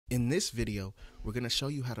In this video, we're going to show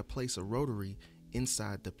you how to place a rotary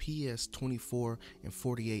inside the PS24 and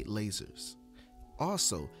 48 lasers.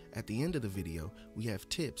 Also, at the end of the video, we have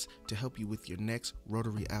tips to help you with your next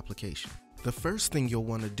rotary application. The first thing you'll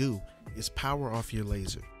want to do is power off your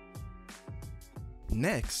laser.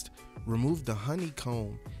 Next, remove the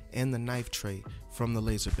honeycomb and the knife tray from the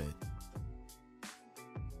laser bed.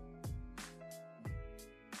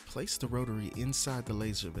 Place the rotary inside the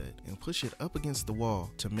laser bed and push it up against the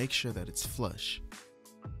wall to make sure that it's flush.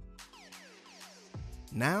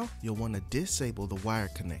 Now you'll want to disable the wire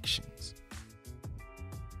connections.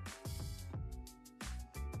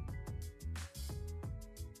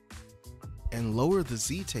 And lower the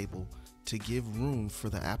Z-table to give room for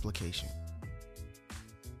the application.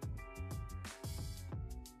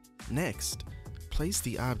 Next, place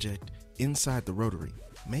the object inside the rotary.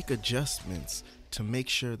 Make adjustments to make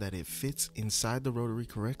sure that it fits inside the rotary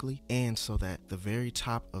correctly and so that the very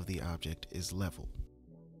top of the object is level.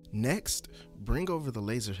 Next, bring over the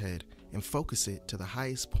laser head and focus it to the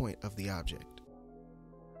highest point of the object.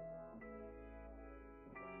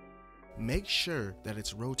 Make sure that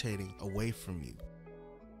it's rotating away from you.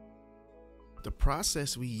 The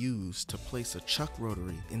process we use to place a chuck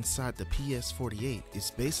rotary inside the PS48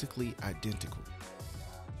 is basically identical.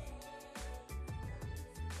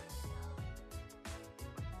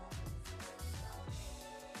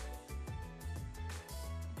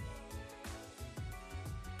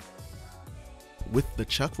 With the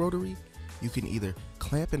chuck rotary, you can either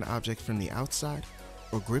clamp an object from the outside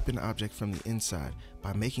or grip an object from the inside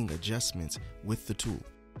by making adjustments with the tool.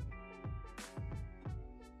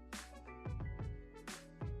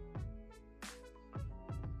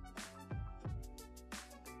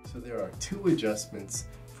 So there are two adjustments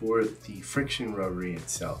for the friction rotary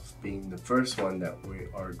itself, being the first one that we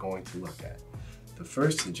are going to look at. The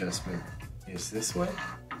first adjustment is this way,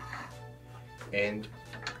 and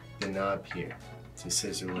the knob here to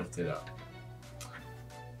scissor lift it up.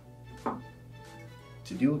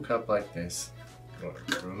 To do a cup like this, you're going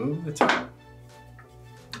to remove the top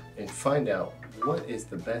and find out what is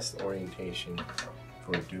the best orientation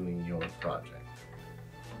for doing your project.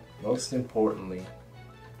 Most importantly,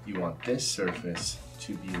 you want this surface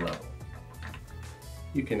to be level.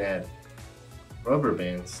 You can add rubber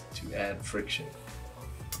bands to add friction.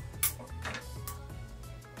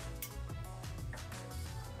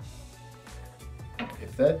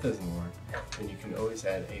 If that doesn't work, then you can always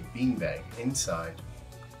add a beanbag inside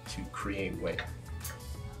to create weight.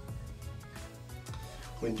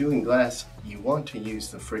 When doing glass, you want to use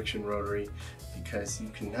the friction rotary because you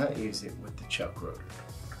cannot use it with the chuck rotary.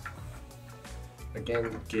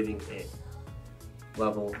 Again, getting it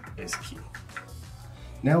level is key.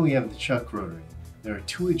 Now we have the chuck rotary. There are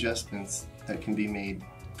two adjustments that can be made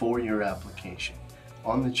for your application.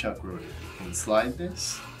 On the chuck rotary, you can slide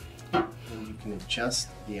this and you can adjust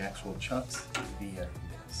the actual chucks via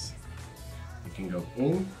this. You can go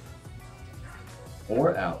in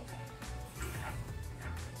or out,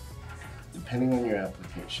 depending on your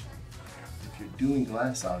application. If you're doing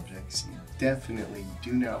glass objects, you definitely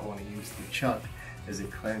do not want to use the chuck as it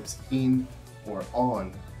clamps in or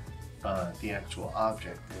on the actual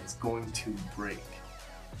object. It's going to break.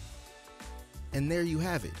 And there you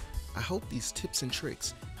have it. I hope these tips and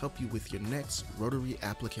tricks help you with your next rotary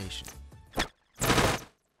application.